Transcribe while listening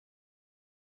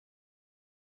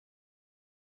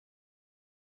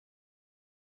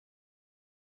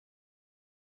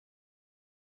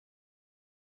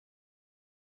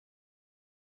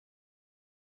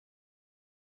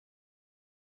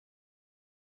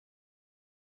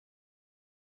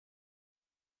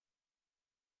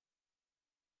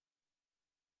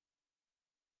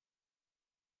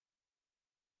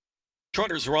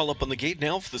Trotters are all up on the gate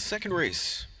now for the second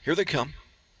race. Here they come.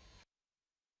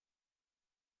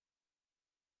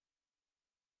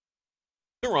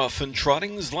 They're off and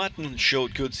trotting. Zlatan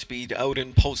showed good speed out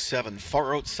in post 7.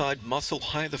 Far outside, Muscle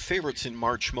High, the favorites in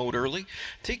march mode early.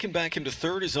 Taken back into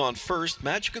third is on first.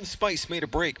 Magic and Spice made a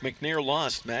break. McNair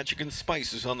lost. Magic and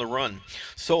Spice is on the run.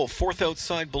 So, fourth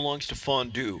outside belongs to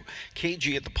Fondue.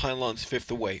 KG at the pylons fifth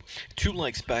away. 2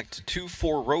 lengths back to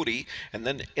 2-4 Rhodey. And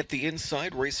then at the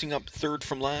inside, racing up third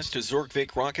from last is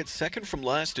Zorgvik Rocket. Second from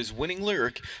last is Winning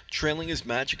Lyric. Trailing is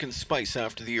Magic and Spice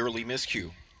after the early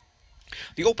miscue.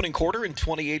 The opening quarter in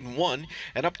 28-1,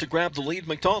 and up to grab the lead,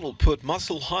 McDonald put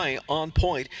Muscle High on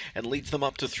point and leads them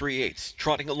up to 3/8.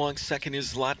 Trotting along second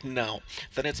is Zlatan now.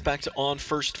 Then it's back to on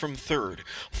first from third.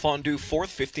 Fondue fourth,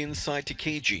 50 inside to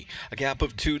KG. A gap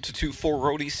of 2 to 2-4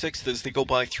 Rhodey sixth as they go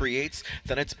by 3/8.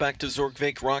 Then it's back to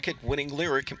Zorgvik Rocket, Winning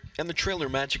Lyric, and the trailer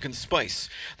Magic and Spice.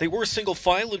 They were single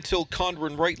file until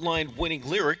Condren right line Winning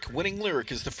Lyric. Winning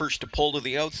Lyric is the first to pull to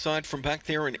the outside from back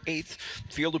there in 8th.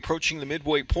 Field approaching the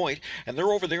midway point. And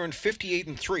they're over there in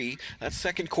 58-3. That's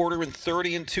second quarter in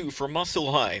 30-2 for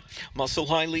Muscle High. Muscle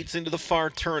High leads into the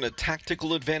far turn, a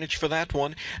tactical advantage for that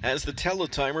one, as the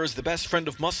teletimer is the best friend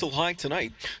of Muscle High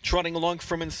tonight. Trotting along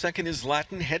from in second is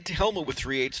Latin, head to helmet with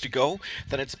 3/8 to go.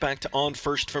 Then it's back to on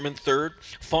first from in third.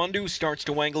 Fondue starts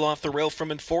to wangle off the rail from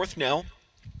in fourth now.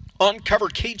 On cover,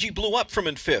 KG blew up from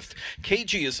in fifth.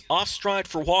 KG is off stride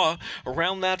for Wah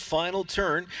around that final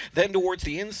turn. Then towards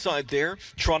the inside there,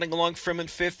 trotting along from in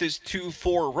fifth is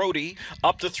 2-4 Rhodey.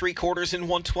 Up to 3/4 in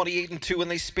 128-2, and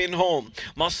they spin home.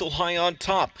 Muscle High on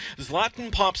top.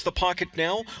 Zlatan pops the pocket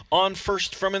now. On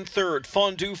first from in third.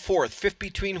 Fondue fourth. Fifth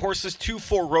between horses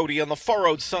 2-4 Rhodey on the far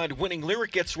outside. Winning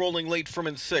Lyric gets rolling late from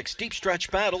in sixth. Deep stretch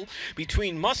battle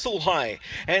between Muscle High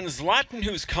and Zlatan,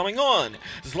 who's coming on.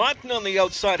 Zlatan on the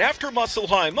outside after Muscle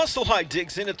High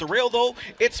digs in at the rail, though.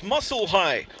 It's Muscle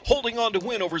High holding on to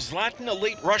win over Zlatan. A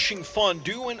late rushing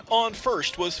Fondue, and on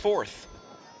first was fourth.